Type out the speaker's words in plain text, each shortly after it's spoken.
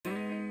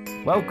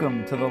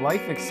Welcome to the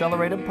Life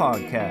Accelerated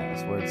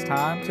podcast, where it's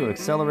time to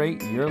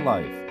accelerate your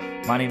life.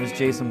 My name is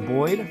Jason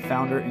Boyd,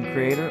 founder and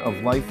creator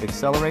of Life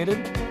Accelerated.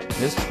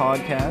 This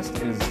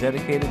podcast is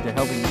dedicated to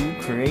helping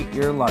you create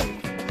your life.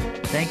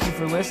 Thank you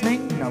for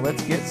listening. Now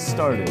let's get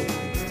started.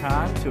 It's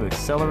time to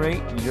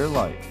accelerate your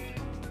life.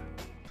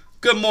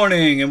 Good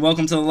morning and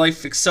welcome to the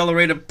Life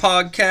Accelerated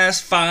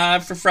podcast,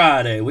 5 for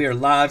Friday. We are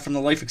live from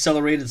the Life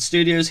Accelerated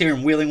studios here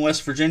in Wheeling,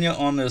 West Virginia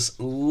on this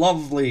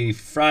lovely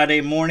Friday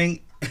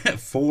morning at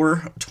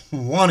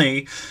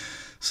 4:20.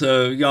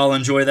 So y'all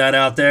enjoy that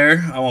out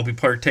there. I won't be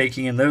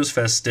partaking in those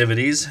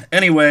festivities.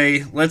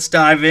 Anyway, let's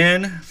dive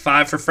in.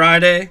 5 for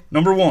Friday.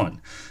 Number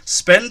 1,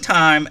 spend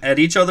time at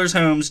each other's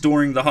homes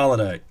during the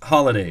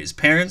holidays.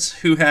 Parents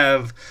who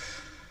have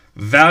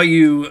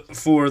value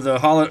for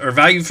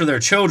their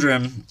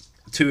children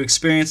to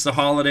experience the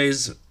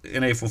holidays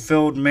in a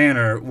fulfilled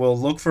manner will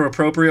look for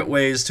appropriate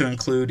ways to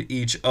include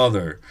each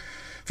other.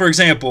 For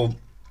example,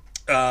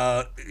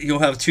 you'll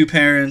have two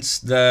parents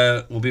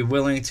that will be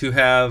willing to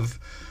have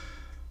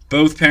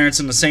both parents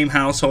in the same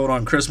household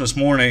on Christmas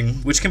morning,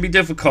 which can be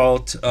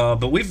difficult,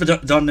 but we've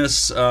done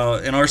this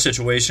in our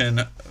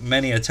situation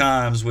many a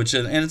times,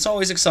 and it's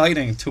always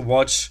exciting to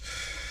watch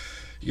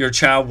your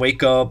child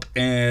wake up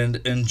and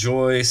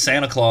enjoy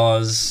Santa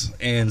Claus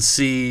and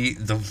see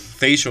the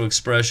facial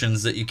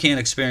expressions that you can't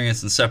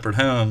experience in separate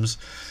homes.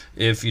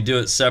 If you do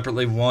it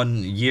separately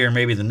one year,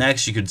 maybe the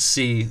next, you could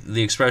see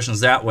the expressions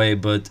that way,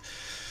 but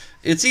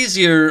it's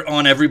easier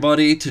on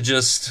everybody to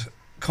just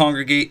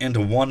congregate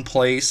into one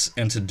place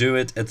and to do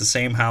it at the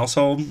same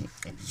household.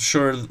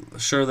 Sure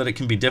that it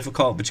can be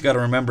difficult, but you got to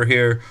remember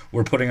here,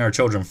 we're putting our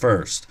children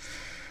first.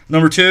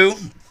 Number 2,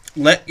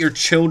 let your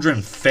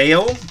children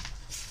fail.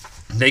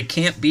 They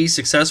can't be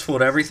successful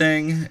at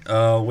everything.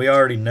 We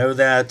already know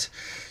that.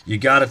 You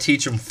got to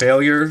teach them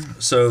failure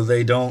so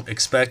they don't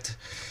expect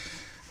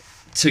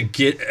to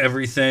get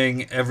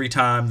everything every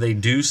time they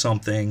do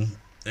something.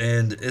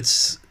 And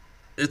it's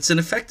an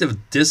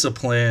effective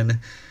discipline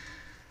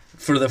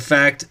for the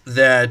fact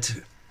that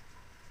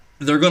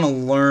they're going to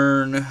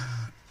learn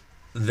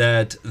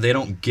that they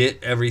don't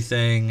get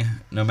everything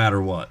no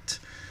matter what.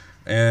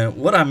 And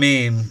what I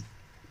mean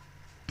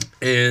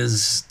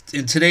is,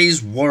 in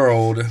today's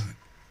world,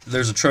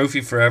 there's a trophy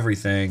for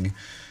everything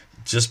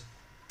just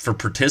for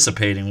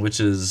participating, which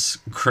is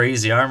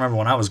crazy. I remember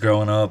when I was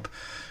growing up,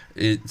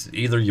 it's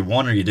either you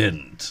won or you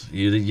didn't.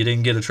 You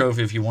didn't get a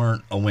trophy if you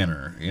weren't a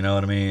winner. You know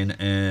what I mean?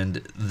 And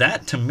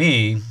that, to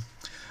me,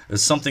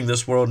 is something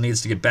this world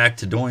needs to get back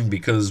to doing,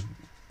 because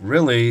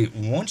really,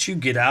 once you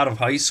get out of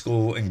high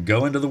school and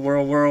go into the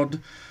real world,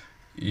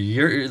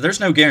 there's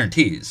no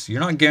guarantees.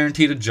 You're not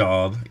guaranteed a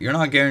job. You're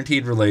not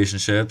guaranteed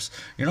relationships.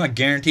 You're not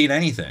guaranteed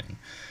anything.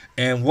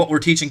 And what we're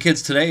teaching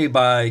kids today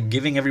by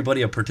giving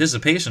everybody a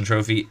participation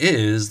trophy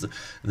is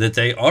that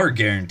they are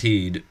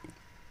guaranteed,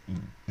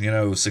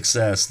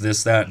 success,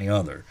 this, that, and the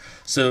other.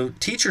 So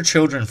teach your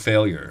children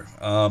failure.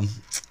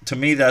 To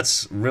me,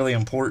 that's really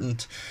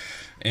important.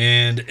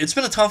 And it's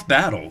been a tough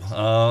battle,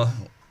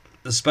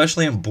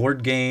 especially in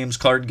board games,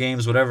 card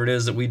games, whatever it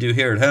is that we do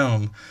here at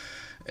home.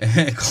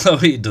 And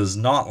Chloe does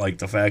not like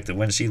the fact that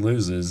when she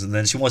loses, and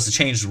then she wants to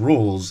change the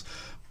rules,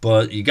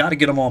 but you got to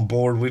get them on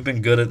board. We've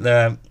been good at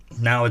that.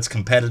 Now it's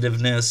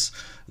competitiveness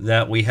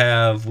that we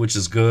have, which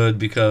is good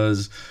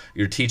because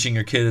you're teaching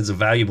your kids a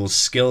valuable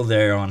skill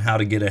there on how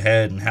to get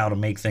ahead and how to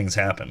make things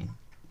happen.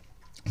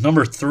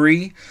 Number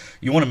 3,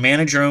 you want to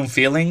manage your own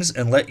feelings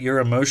and let your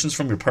emotions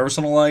from your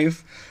personal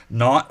life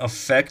not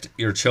affect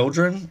your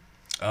children.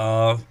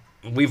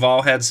 We've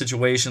all had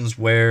situations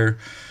where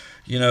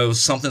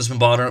something's been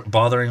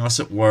bothering us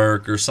at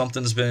work, or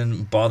something's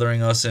been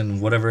bothering us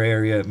in whatever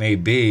area it may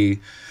be,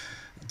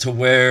 to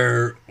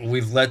where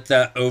we've let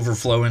that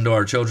overflow into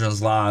our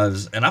children's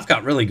lives. And I've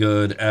got really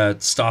good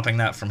at stopping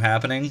that from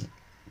happening.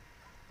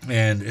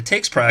 And it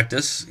takes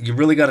practice. You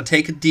really got to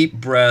take a deep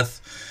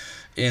breath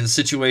in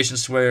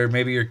situations where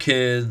maybe your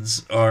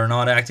kids are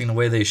not acting the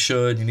way they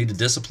should. You need to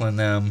discipline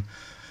them.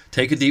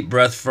 Take a deep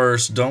breath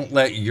first. Don't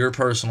let your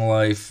personal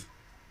life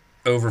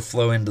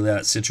overflow into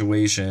that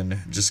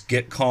situation. Just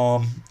get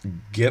calm,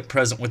 get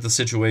present with the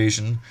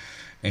situation,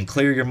 and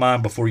clear your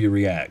mind before you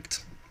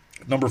react.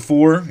 Number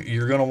 4,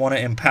 you're going to want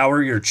to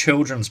empower your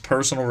children's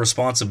personal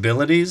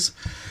responsibilities.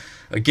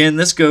 Again,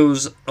 this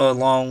goes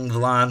along the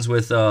lines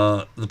with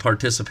the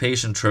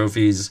participation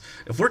trophies.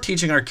 If we're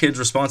teaching our kids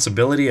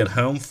responsibility at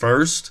home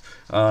first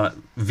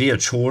via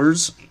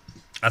chores,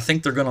 I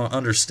think they're going to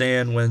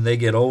understand when they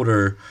get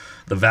older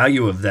the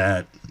value of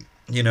that.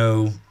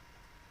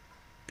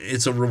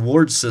 It's a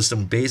reward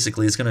system,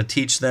 basically. It's going to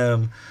teach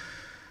them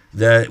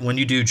that when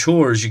you do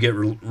chores, you get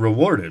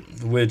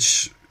rewarded,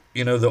 which,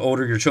 the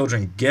older your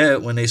children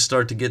get, when they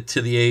start to get to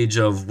the age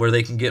of where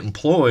they can get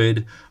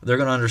employed, they're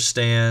going to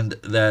understand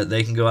that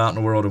they can go out in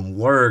the world and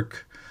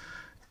work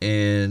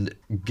and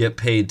get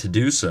paid to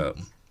do so.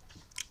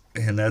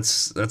 And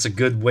that's a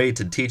good way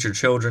to teach your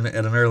children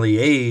at an early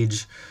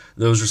age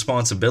those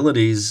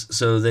responsibilities,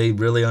 so they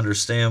really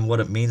understand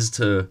what it means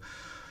to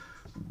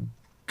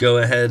go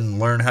ahead and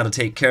learn how to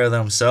take care of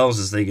themselves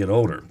as they get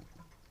older.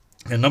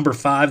 And number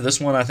 5, this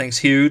one I think is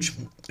huge.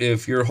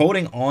 If you're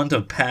holding on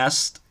to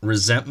past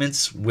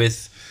resentments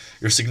with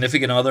your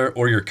significant other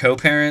or your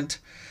co-parent,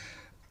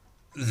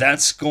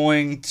 that's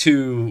going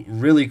to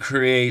really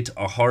create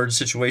a hard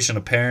situation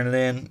to parent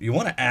in. You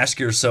want to ask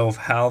yourself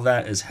how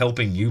that is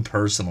helping you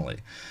personally.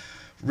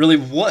 Really,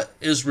 what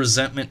is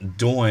resentment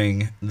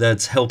doing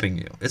that's helping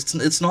you?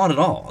 It's not at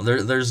all.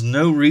 There's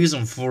no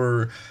reason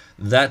for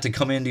that to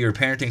come into your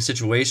parenting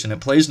situation. It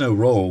plays no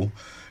role.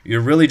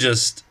 You're really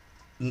just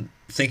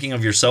thinking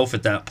of yourself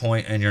at that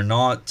point, and you're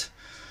not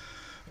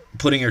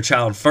putting your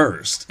child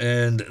first.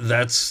 And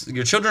that's,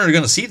 your children are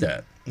going to see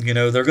that. You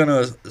know, they're going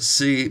to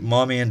see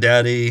mommy and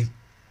daddy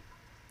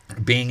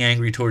being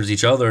angry towards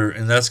each other,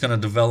 and that's going to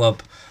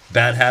develop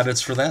bad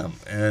habits for them.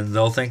 And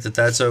they'll think that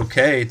that's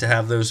okay to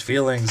have those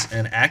feelings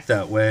and act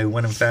that way,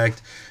 when in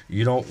fact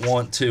you don't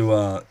want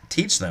to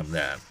teach them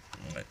that.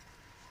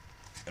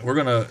 We're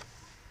going to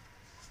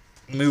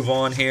move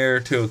on here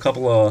to a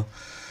couple of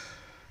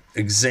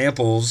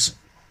examples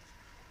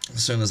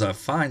as soon as I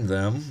find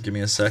them. Give me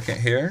a second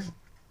here.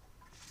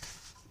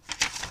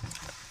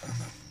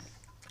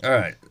 All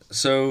right.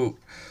 So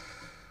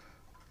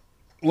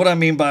what I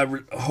mean by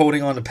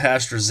holding on to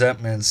past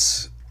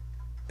resentments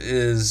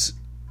is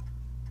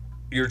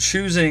you're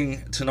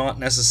choosing to not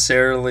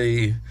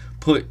necessarily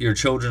put your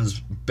children's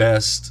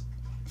best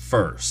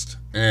first.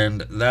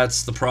 And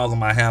that's the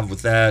problem I have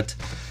with that.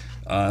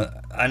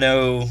 I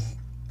know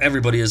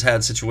everybody has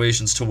had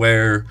situations to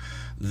where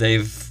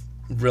they've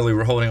really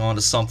were holding on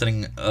to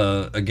something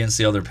against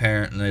the other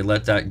parent, and they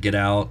let that get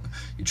out.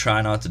 You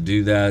try not to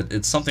do that.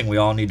 It's something we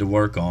all need to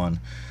work on.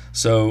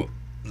 So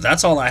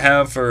that's all I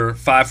have for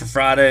 5 for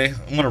Friday.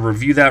 I'm going to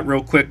review that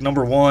real quick.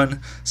 Number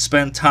 1,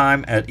 spend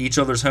time at each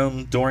other's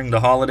home during the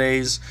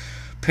holidays.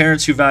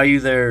 Parents who value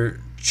their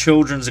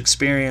children's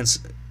experience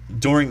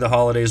during the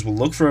holidays will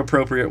look for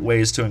appropriate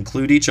ways to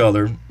include each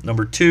other.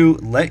 Number 2,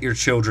 let your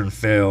children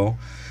fail.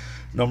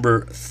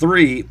 Number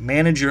 3,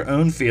 manage your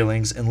own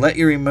feelings and let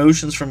your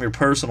emotions from your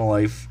personal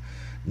life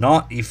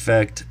not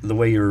affect the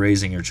way you're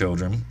raising your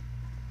children.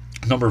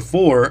 Number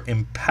 4,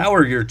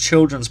 empower your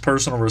children's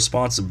personal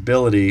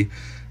responsibility.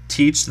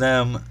 Teach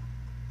them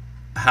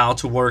how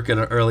to work at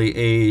an early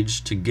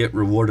age to get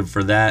rewarded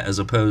for that, as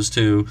opposed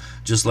to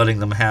just letting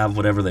them have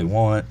whatever they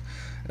want.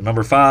 And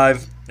number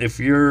 5, if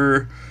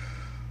you're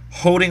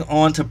holding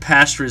on to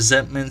past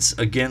resentments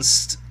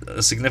against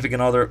a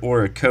significant other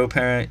or a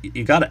co-parent,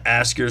 you got to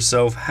ask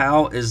yourself,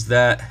 how is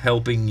that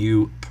helping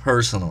you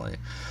personally?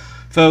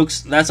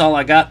 Folks, that's all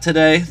I got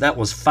today. That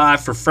was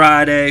 5 for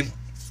Friday.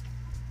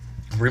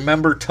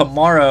 Remember,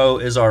 tomorrow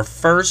is our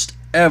first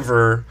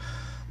ever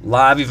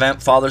live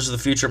event, Fathers of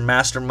the Future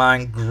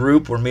Mastermind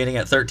Group. We're meeting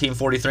at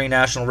 1343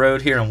 National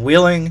Road here in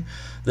Wheeling.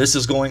 This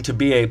is going to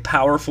be a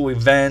powerful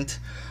event.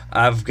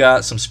 I've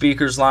got some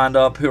speakers lined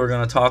up who are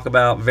going to talk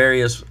about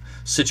various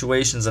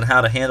situations and how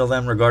to handle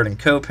them regarding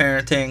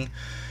co-parenting.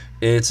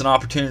 It's an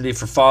opportunity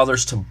for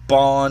fathers to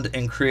bond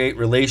and create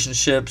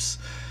relationships,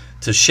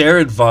 to share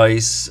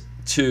advice,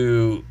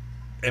 to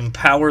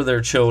empower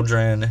their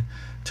children,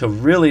 to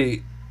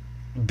really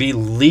be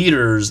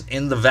leaders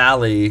in the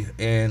valley,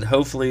 and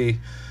hopefully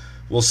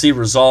we'll see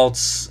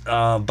results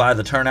by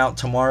the turnout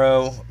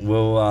tomorrow.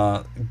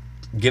 We'll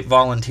get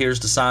volunteers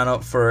to sign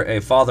up for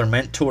a father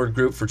mentor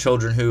group for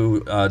children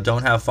who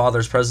don't have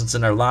father's presence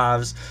in their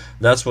lives.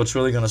 That's what's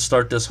really going to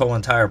start this whole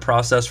entire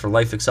process for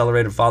Life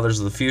Accelerated Fathers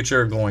of the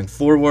Future going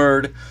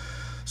forward.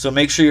 So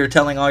make sure you're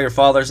telling all your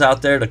fathers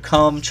out there to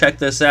come check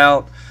this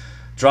out.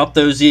 Drop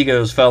those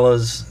egos,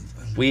 fellas.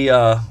 We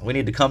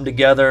need to come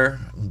together,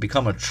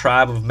 become a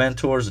tribe of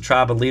mentors, a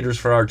tribe of leaders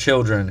for our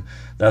children.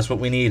 That's what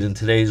we need in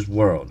today's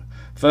world.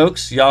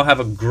 Folks, y'all have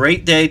a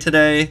great day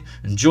today.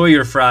 Enjoy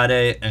your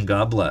Friday, and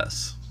God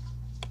bless.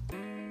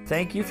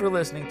 Thank you for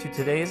listening to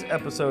today's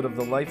episode of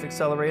the Life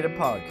Accelerated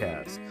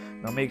podcast.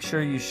 Now make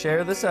sure you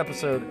share this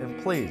episode, and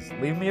please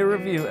leave me a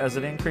review as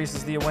it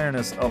increases the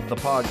awareness of the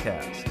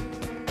podcast.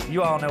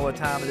 You all know what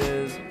time it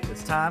is.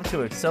 It's time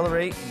to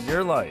accelerate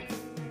your life.